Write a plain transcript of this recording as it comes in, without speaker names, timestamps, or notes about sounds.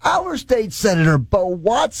our state senator, Bo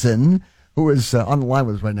Watson, who is on the line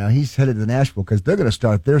with us right now. He's headed to Nashville because they're going to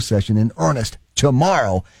start their session in earnest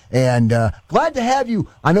tomorrow. And glad to have you.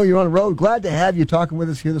 I know you're on the road. Glad to have you talking with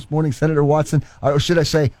us here this morning, Senator Watson. Or should I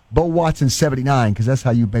say Bo Watson 79, because that's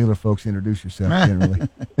how you Baylor folks introduce yourself generally.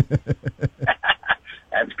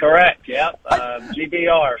 That's correct, yep.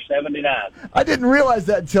 GBR 79. I didn't realize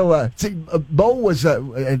that until Bo was I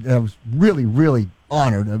was really, really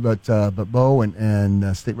honored. But Bo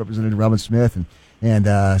and State Representative Robin Smith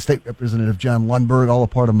and State Representative John Lundberg, all a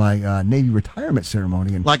part of my Navy retirement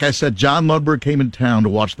ceremony. And like I said, John Lundberg came in town to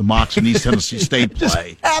watch the Mocs and East Tennessee State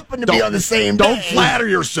play. Happened to be on the same day. Don't flatter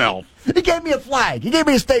yourself. He gave me a flag. He gave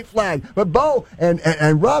me a state flag. But Bo and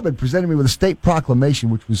Robin presented me with a state proclamation,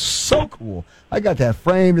 which was so cool. I got that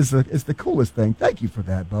framed. It's the coolest thing. Thank you for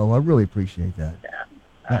that, Bo. I really appreciate that.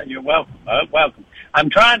 Yeah. You're welcome. Welcome. I'm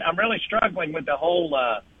really struggling with the whole.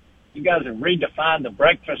 You guys have redefined the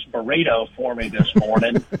breakfast burrito for me this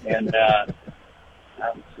morning, and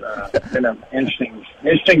it's been an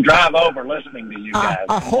interesting drive over listening to you guys.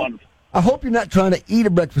 I hope you're not trying to eat a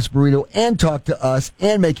breakfast burrito and talk to us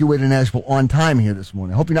and make your way to Nashville on time here this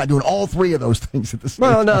morning. I hope you're not doing all three of those things at the same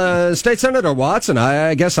time. Well, State Senator Watson,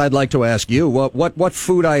 I guess I'd like to ask you, what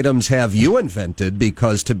food items have you invented?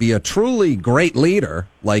 Because to be a truly great leader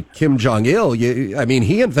like Kim Jong-il,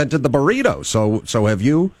 he invented the burrito. So have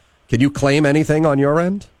you? Can you claim anything on your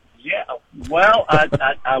end? Yeah, well,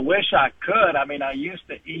 I wish I could. I used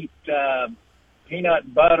to eat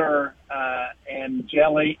peanut butter and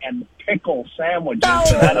jelly and pickle sandwiches,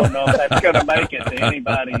 and I don't know if that's going to make it to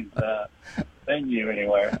anybody's menu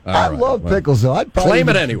anywhere. I love pickles, though. I'd claim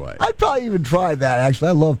it anyway. I'd probably even try that, actually.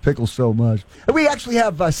 I love pickles so much. And we actually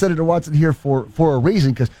have Senator Watson here for a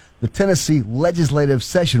reason, because the Tennessee legislative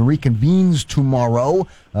session reconvenes tomorrow.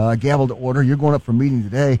 Gavel to order. You're going up for a meeting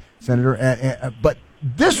today, Senator. But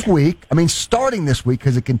this week, starting this week,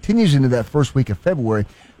 because it continues into that first week of February,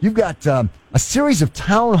 you've got a series of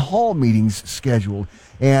town hall meetings scheduled.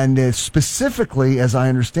 And specifically, as I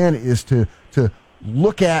understand it, is to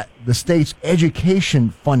look at the state's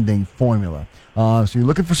education funding formula. So you're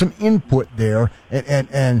looking for some input there,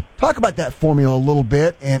 and talk about that formula a little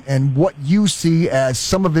bit, and what you see as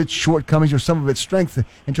some of its shortcomings or some of its strengths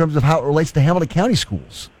in terms of how it relates to Hamilton County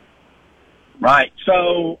schools. Right.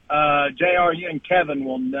 So, JR, you and Kevin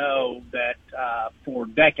will know that for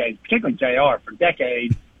decades, particularly JR,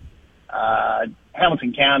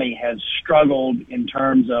 Hamilton County has struggled in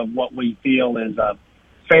terms of what we feel is a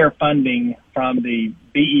fair funding from the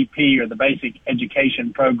BEP, or the Basic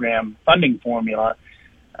Education Program funding formula.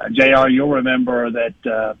 JR, you'll remember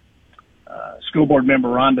that school board member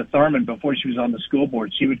Rhonda Thurman, before she was on the school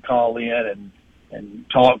board, she would call in and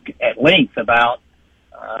talk at length about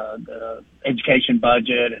the education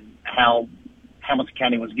budget and how Hamilton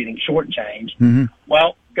County was getting shortchanged. Mm-hmm.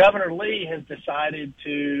 Well, Governor Lee has decided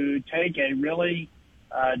to take a really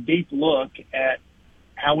deep look at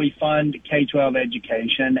how we fund K-12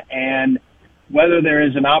 education and whether there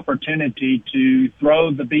is an opportunity to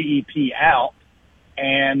throw the BEP out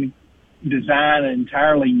and design an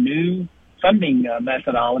entirely new funding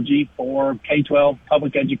methodology for K-12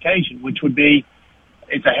 public education, which would be,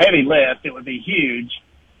 it's a heavy lift, it would be huge.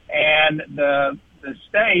 And the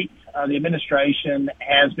state, the administration,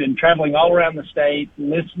 has been traveling all around the state,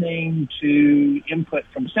 listening to input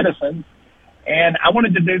from citizens. And I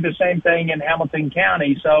wanted to do the same thing in Hamilton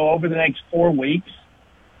County. So over the next 4 weeks,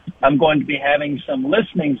 I'm going to be having some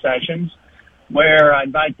listening sessions where I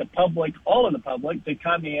invite the public, all of the public, to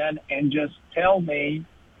come in and just tell me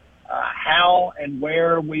how and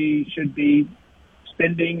where we should be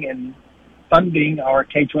spending and funding our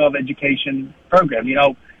K-12 education program.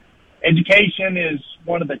 Education is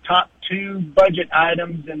one of the top 2 budget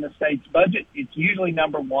items in the state's budget. It's usually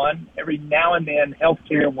number 1. Every now and then,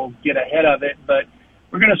 healthcare will get ahead of it, but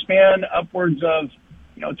we're going to spend upwards of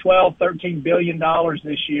 $12, $13 billion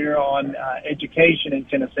this year on education in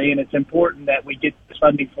Tennessee, and it's important that we get this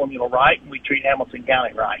funding formula right and we treat Hamilton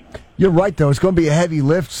County right. You're right, though. It's going to be a heavy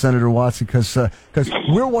lift, Senator Watson, because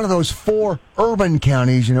we're one of those 4 urban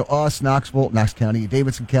counties, us, Knoxville, Knox County,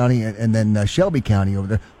 Davidson County, and then Shelby County over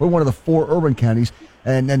there. We're one of the 4 urban counties,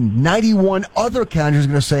 and then 91 other counties are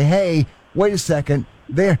going to say, hey, wait a second,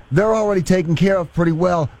 they're already taken care of pretty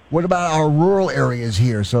well. What about our rural areas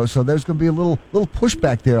here? So there's going to be a little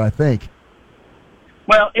pushback there, I think.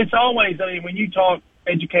 Well, it's always, when you talk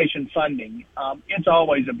education funding, it's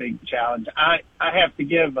always a big challenge. I have to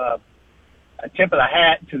give a tip of the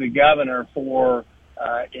hat to the governor for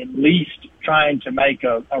at least trying to make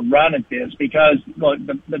a run at this, because look,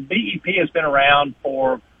 the BEP has been around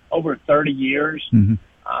for over 30 years. Mm-hmm.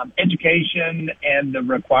 education and the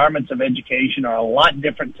requirements of education are a lot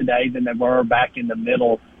different today than they were back in the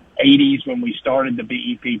middle 80s when we started the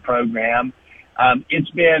BEP program. It's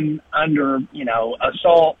been under,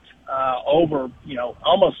 assault over,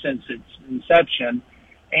 almost since its inception.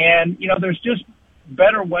 And, there's just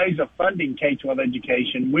better ways of funding K-12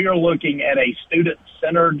 education. We are looking at a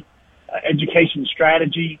student-centered education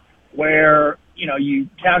strategy where, you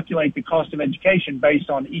calculate the cost of education based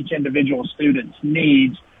on each individual student's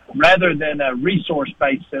needs rather than a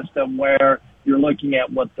resource-based system where you're looking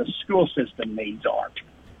at what the school system needs are.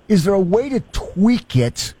 Is there a way to tweak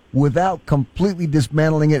it without completely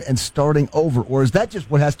dismantling it and starting over? Or is that just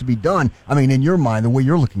what has to be done? I mean, in your mind, the way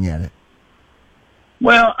you're looking at it.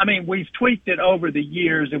 Well, we've tweaked it over the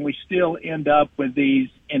years, and we still end up with these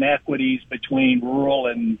inequities between rural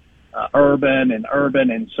and urban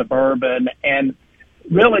and suburban, and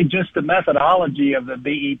really just the methodology of the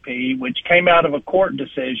BEP, which came out of a court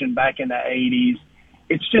decision back in the 80s.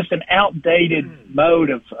 It's just an outdated mode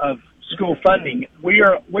of school funding.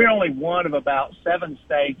 We're only one of about 7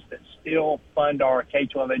 states that still fund our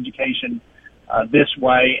K-12 education this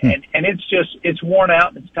way, and it's worn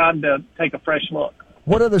out, and it's time to take a fresh look.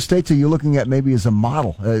 What other states are you looking at maybe as a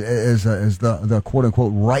model, as the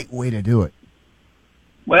quote-unquote right way to do it?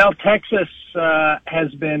 Well, Texas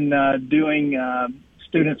has been doing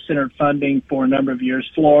student-centered funding for a number of years.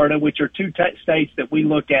 Florida, which are 2 states that we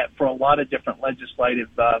look at for a lot of different legislative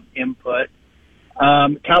input.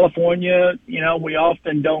 California, we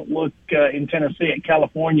often don't look in Tennessee at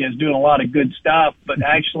California as doing a lot of good stuff, but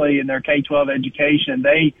actually in their K-12 education,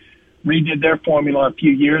 they redid their formula a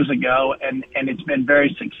few years ago, and it's been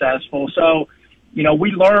very successful. So, we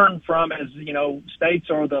learn from, as states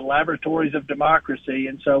are the laboratories of democracy,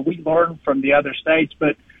 and so we learn from the other states.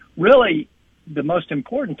 But really, the most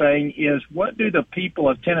important thing is, what do the people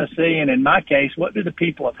of Tennessee, and in my case, what do the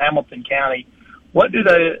people of Hamilton County, what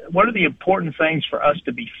are the important things for us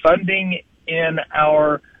to be funding in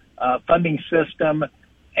our funding system,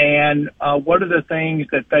 and what are the things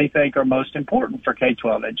that they think are most important for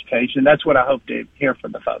K-12 education? That's what I hope to hear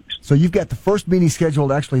from the folks. So you've got the first meeting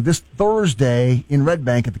scheduled actually this Thursday in Red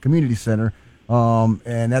Bank at the Community Center,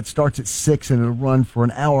 and that starts at 6 and it'll run for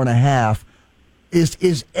an hour and a half.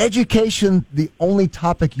 Is education the only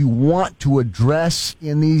topic you want to address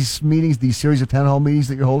in these meetings, these series of town hall meetings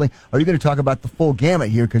that you're holding? Or are you going to talk about the full gamut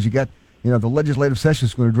here, because you got, the legislative session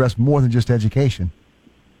is going to address more than just education?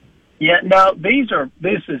 Yeah, no,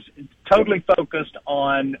 this is totally focused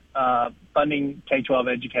on funding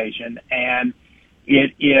K-12 education, and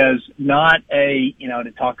it is not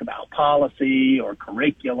to talk about policy or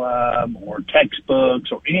curriculum or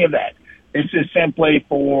textbooks or any of that. This is simply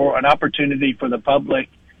for an opportunity for the public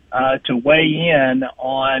to weigh in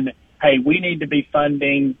on, hey, we need to be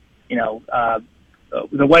funding,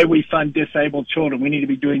 the way we fund disabled children, we need to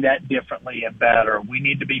be doing that differently and better. We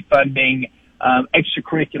need to be funding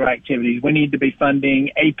extracurricular activities. We need to be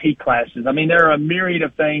funding AP classes. There are a myriad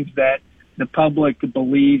of things that the public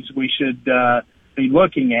believes we should be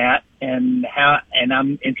looking at, and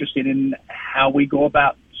I'm interested in how we go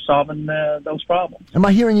about solving those problems. Am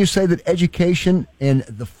I hearing you say that education and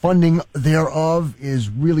the funding thereof is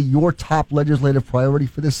really your top legislative priority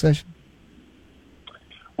for this session?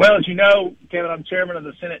 Well, as you know, Kevin, I'm chairman of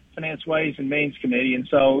the Senate Finance, Ways, and Means Committee, and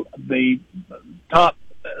so the top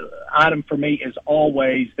item for me is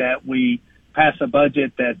always that we pass a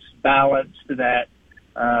budget that's balanced, that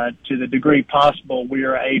to the degree possible we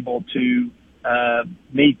are able to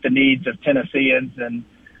meet the needs of Tennesseans, and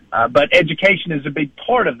but education is a big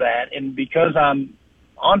part of that. And because I'm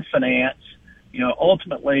on finance,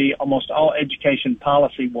 ultimately almost all education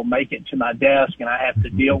policy will make it to my desk, and I have to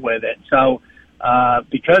deal with it. So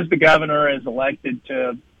because the governor is elected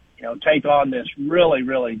to take on this really,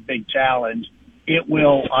 really big challenge, it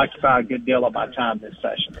will occupy a good deal of my time this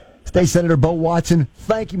session. State Senator Bo Watson,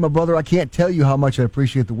 thank you, my brother. I can't tell you how much I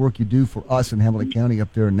appreciate the work you do for us in Hamilton County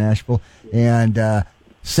up there in Nashville. And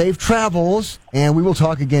safe travels, and we will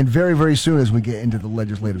talk again very, very soon as we get into the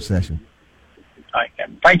legislative session. All right,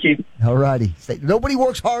 Kevin. Thank you. All righty. Nobody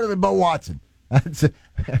works harder than Bo Watson.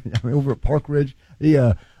 Over at Park Ridge,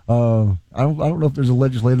 I don't know if there's a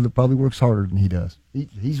legislator that probably works harder than he does.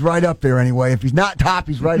 He's right up there anyway. If he's not top,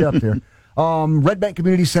 he's right up there. Red Bank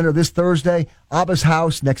Community Center this Thursday, Abba's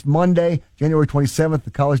House next Monday, January 27th,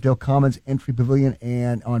 the Collegedale Commons Entry Pavilion,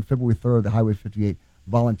 and on February 3rd, the Highway 58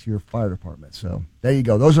 Volunteer Fire Department. So there you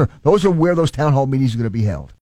go. Those are where those town hall meetings are going to be held.